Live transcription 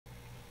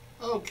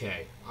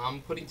Okay,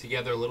 I'm putting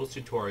together a little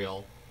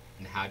tutorial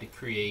on how to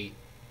create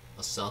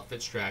a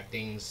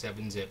self-extracting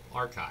 7-zip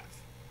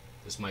archive.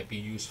 This might be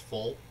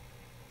useful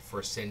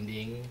for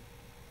sending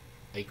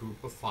a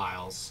group of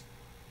files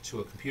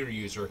to a computer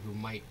user who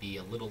might be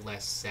a little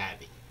less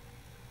savvy.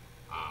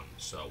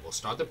 So we'll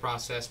start the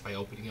process by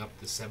opening up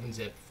the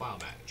 7-zip file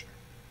manager.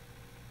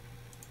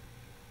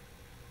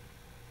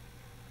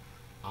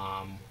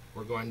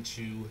 We're going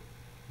to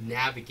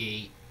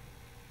navigate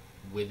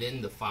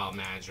within the file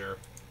manager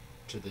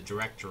to the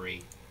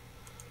directory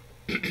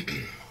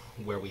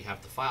where we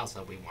have the files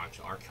that we want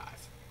to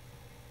archive.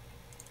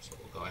 So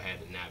we'll go ahead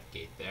and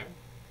navigate there.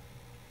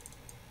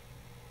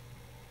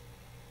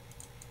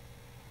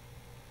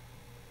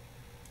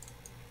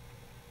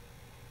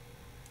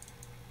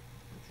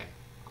 Okay,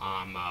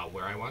 I'm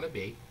where I want to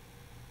be,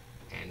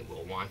 and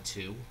we'll want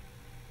to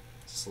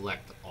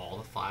select all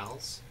the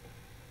files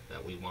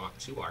that we want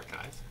to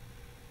archive.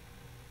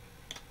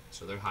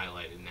 So they're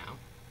highlighted now.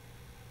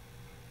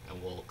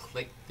 And we'll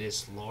click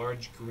this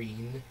large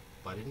green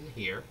button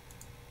here.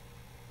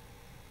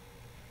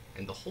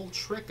 And the whole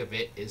trick of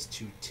it is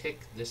to tick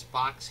this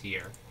box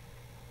here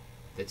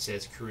that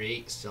says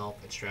Create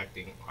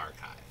Self-Extracting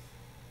Archive.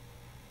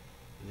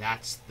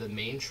 That's the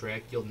main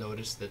trick. You'll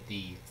notice that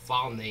the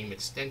file name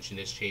extension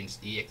is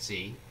changed to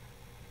exe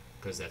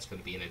because that's going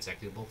to be an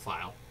executable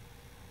file.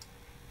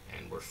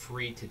 And we're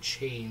free to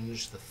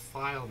change the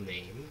file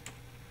name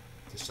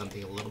to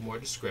something a little more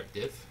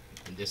descriptive.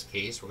 In this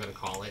case, we're going to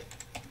call it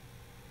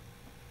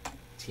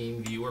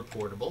TeamViewer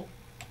Portable,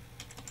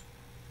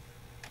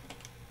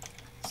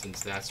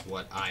 since that's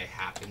what I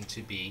happen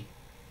to be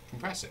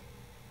compressing.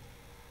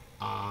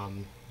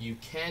 You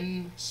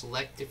can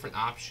select different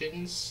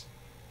options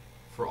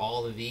for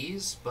all of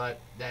these, but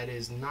that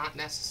is not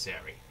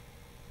necessary.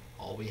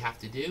 All we have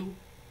to do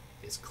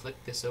is click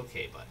this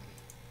OK button,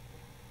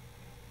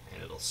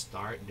 and it'll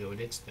start doing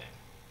its thing.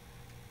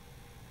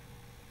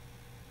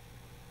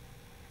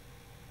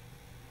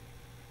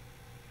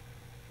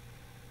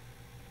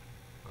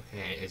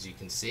 Okay, as you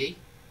can see,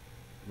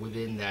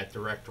 within that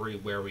directory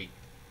where we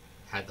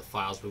had the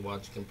files we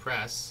wanted to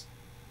compress,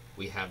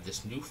 we have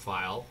this new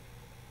file,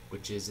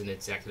 which is an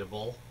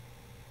executable.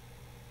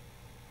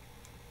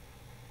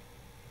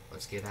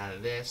 Let's get out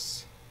of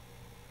this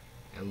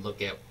and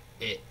look at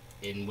it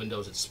in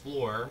Windows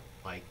Explorer,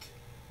 like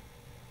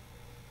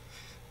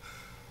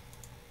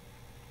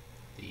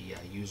the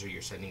user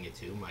you're sending it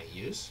to might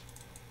use.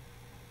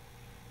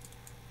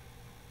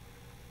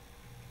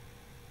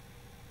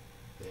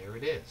 There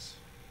it is.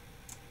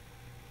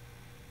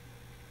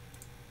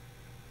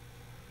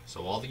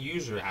 So all the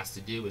user has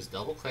to do is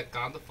double click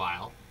on the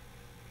file.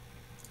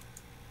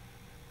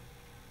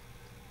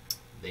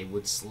 They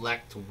would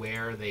select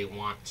where they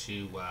want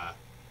to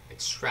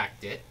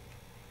extract it.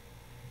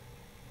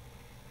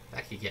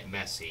 That could get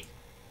messy.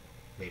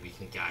 Maybe you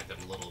can guide them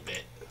a little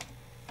bit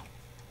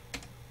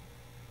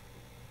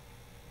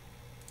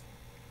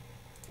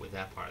with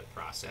that part of the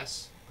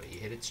process, but you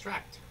hit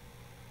extract.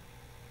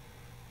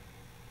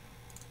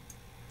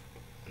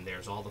 And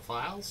there's all the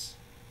files,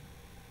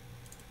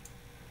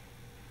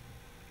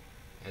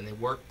 and they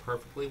work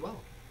perfectly well.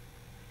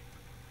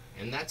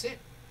 And that's it.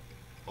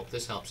 Hope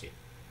this helps you.